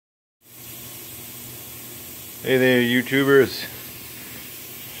Hey there, YouTubers.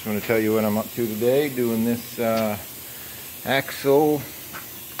 Just want to tell you what I'm up to today, doing this axle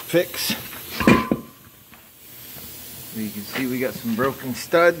fix. You can see we got some broken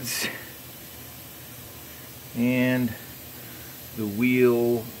studs and the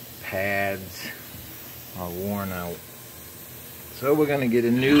wheel pads are worn out. So we're going to get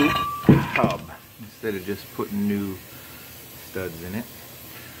a new hub instead of just putting new studs in it.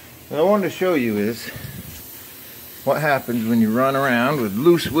 What I wanted to show you is what happens when you run around with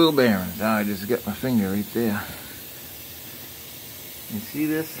loose wheel bearings. I just got my finger right there. You see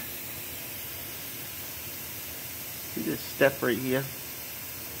this? See this step right here?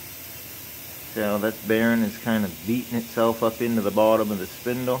 See how that bearing is kind of beating itself up into the bottom of the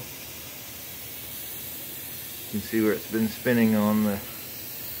spindle? You can see where it's been spinning on the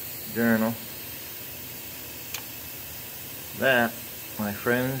journal. That, my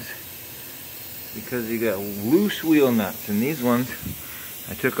friends, because you got loose wheel nuts, and these ones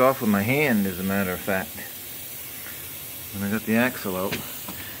I took off with my hand, as a matter of fact. When I got the axle out,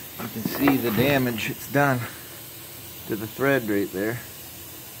 you can see the damage it's done to the thread right there.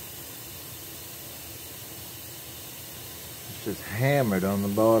 It's just hammered on the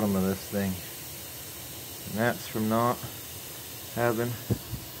bottom of this thing, and that's from not having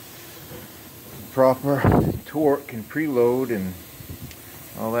proper torque and preload and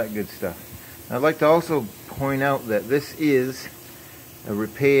all that good stuff. I'd like to also point out that this is a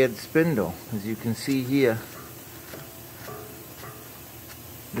repaired spindle. As you can see here,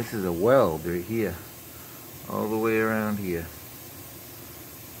 this is a weld right here, all the way around here.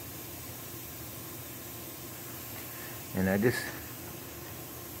 And I just,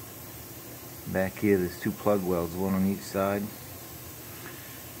 back here there's two plug welds, one on each side.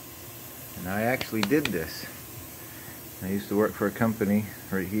 And I actually did this. I used to work for a company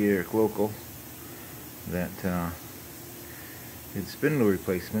right here, local, that did spindle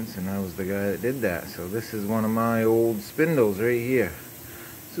replacements, and I was the guy that did that. So this is one of my old spindles right here.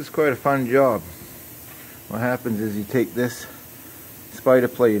 This is quite a fun job. What happens is you take this spider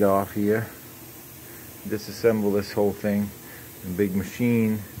plate off here, disassemble this whole thing, a big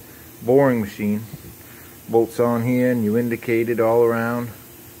machine, boring machine, bolts on here, and you indicate it all around.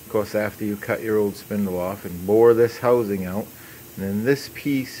 Of course, after you cut your old spindle off, and bore this housing out, and then this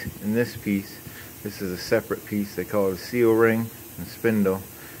piece and this piece, this is a separate piece, they call it a seal ring and spindle,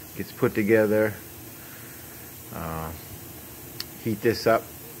 gets put together. Heat this up,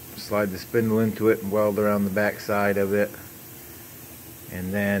 slide the spindle into it and weld around the back side of it,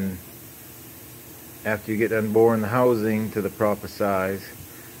 and then after you get done boring the housing to the proper size,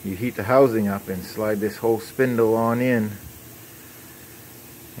 you heat the housing up and slide this whole spindle on in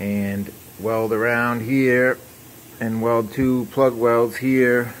and weld around here, and weld two plug welds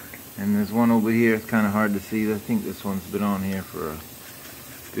here, and there's one over here. It's kind of hard to see. I think this one's been on here for a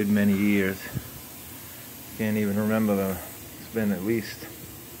good many years. Can't even remember it's been at least,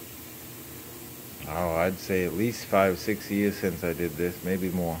 oh, I'd say at least 5 or 6 years since I did this, maybe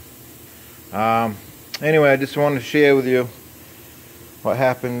more. Anyway, I just wanted to share with you what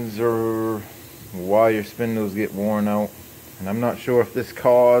happens or why your spindles get worn out. And I'm not sure if this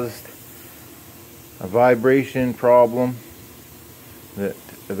caused a vibration problem that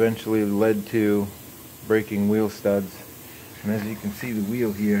eventually led to breaking wheel studs. And as you can see, the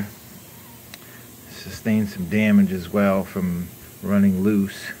wheel here sustained some damage as well from running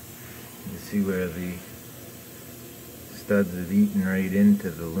loose. You see where the studs have eaten right into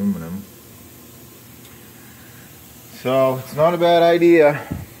the aluminum. So it's not a bad idea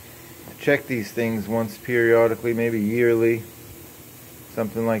to check these things once periodically, maybe yearly,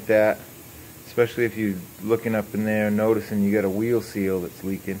 something like that. Especially if you're looking up in there noticing you got a wheel seal that's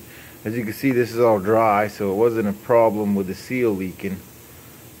leaking. As you can see, this is all dry, so it wasn't a problem with the seal leaking.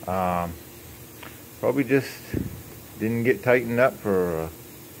 Probably just didn't get tightened up for a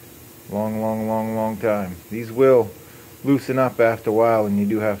long time. These will loosen up after a while, and you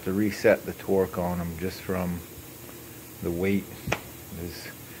do have to reset the torque on them just from the weight. There's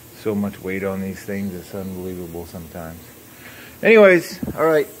so much weight on these things, it's unbelievable sometimes. Anyways,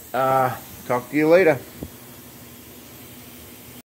 alright, talk to you later.